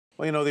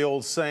Well, you know the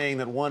old saying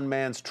that one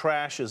man's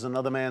trash is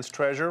another man's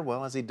treasure?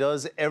 Well, as he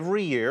does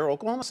every year,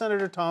 Oklahoma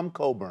Senator Tom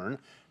Coburn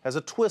has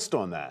a twist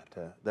on that.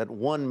 That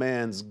one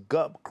man's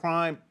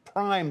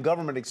prime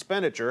government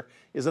expenditure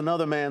is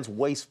another man's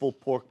wasteful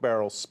pork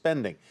barrel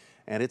spending.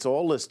 And it's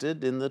all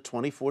listed in the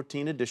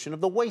 2014 edition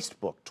of the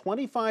Wastebook.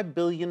 $25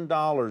 billion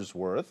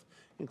worth,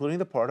 including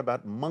the part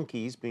about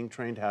monkeys being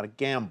trained how to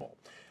gamble.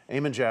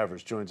 Eamon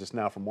Javers joins us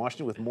now from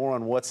Washington with more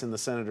on what's in the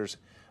senator's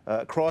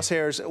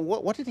crosshairs.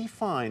 What did he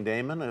find,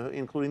 Eamon,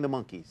 including the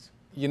monkeys?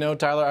 You know,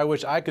 Tyler, I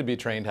wish I could be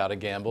trained how to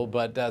gamble,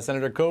 but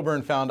Senator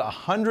Coburn found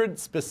 100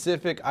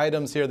 specific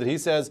items here that he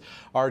says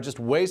are just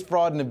waste,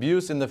 fraud, and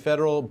abuse in the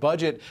federal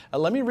budget.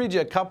 Let me read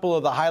you a couple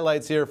of the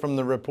highlights here from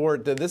the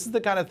report. This is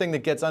the kind of thing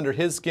that gets under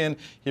his skin.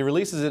 He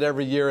releases it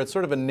every year. It's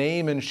sort of a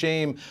name and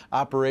shame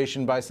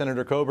operation by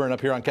Senator Coburn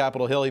up here on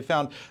Capitol Hill. He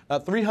found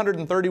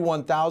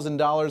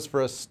 $331,000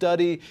 for a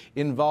study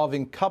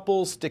involving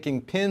couples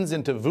sticking pins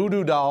into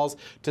voodoo dolls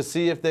to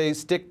see if they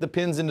stick the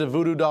pins into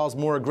voodoo dolls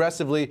more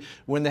aggressively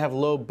when they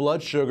have low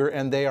blood sugar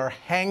and they are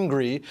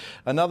hangry.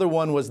 Another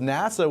one was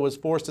NASA was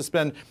forced to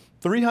spend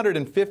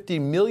 $350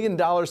 million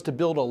to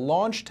build a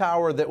launch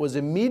tower that was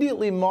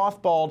immediately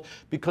mothballed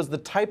because the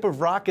type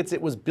of rockets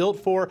it was built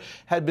for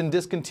had been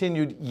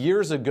discontinued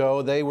years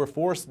ago. They were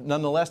forced,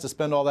 nonetheless, to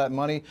spend all that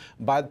money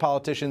by the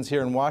politicians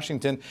here in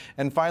Washington.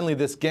 And finally,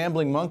 this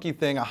gambling monkey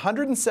thing,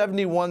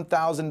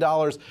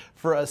 $171,000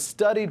 for a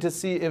study to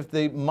see if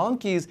the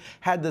monkeys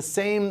had the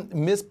same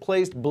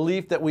misplaced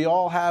belief that we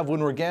all have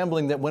when we're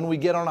gambling, that when we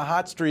get on a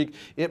hot streak,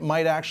 it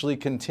might actually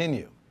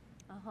continue.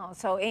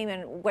 So,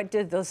 Eamon, what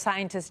did those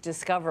scientists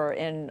discover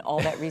in all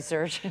that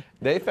research?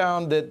 They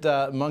found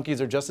that monkeys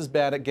are just as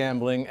bad at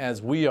gambling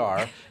as we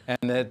are,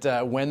 and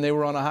that when they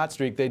were on a hot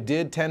streak, they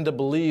did tend to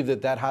believe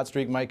that that hot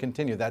streak might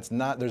continue.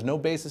 There's no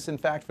basis in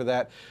fact for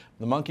that.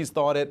 The monkeys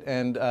thought it,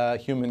 and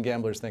human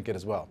gamblers think it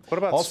as well. What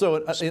about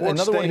also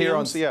another one here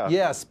on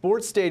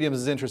sports stadiums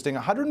is interesting.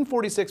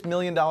 $146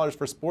 million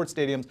for sports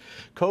stadiums.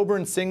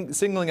 Coburn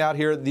singling out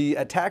here the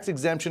tax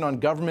exemption on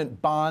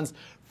government bonds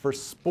for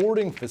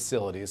sporting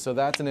facilities. So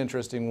that's an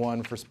interesting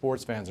one for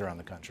sports fans around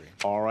the country.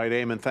 All right,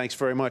 Eamon, thanks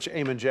very much.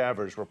 Eamon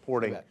Javers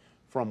reporting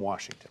from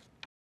Washington.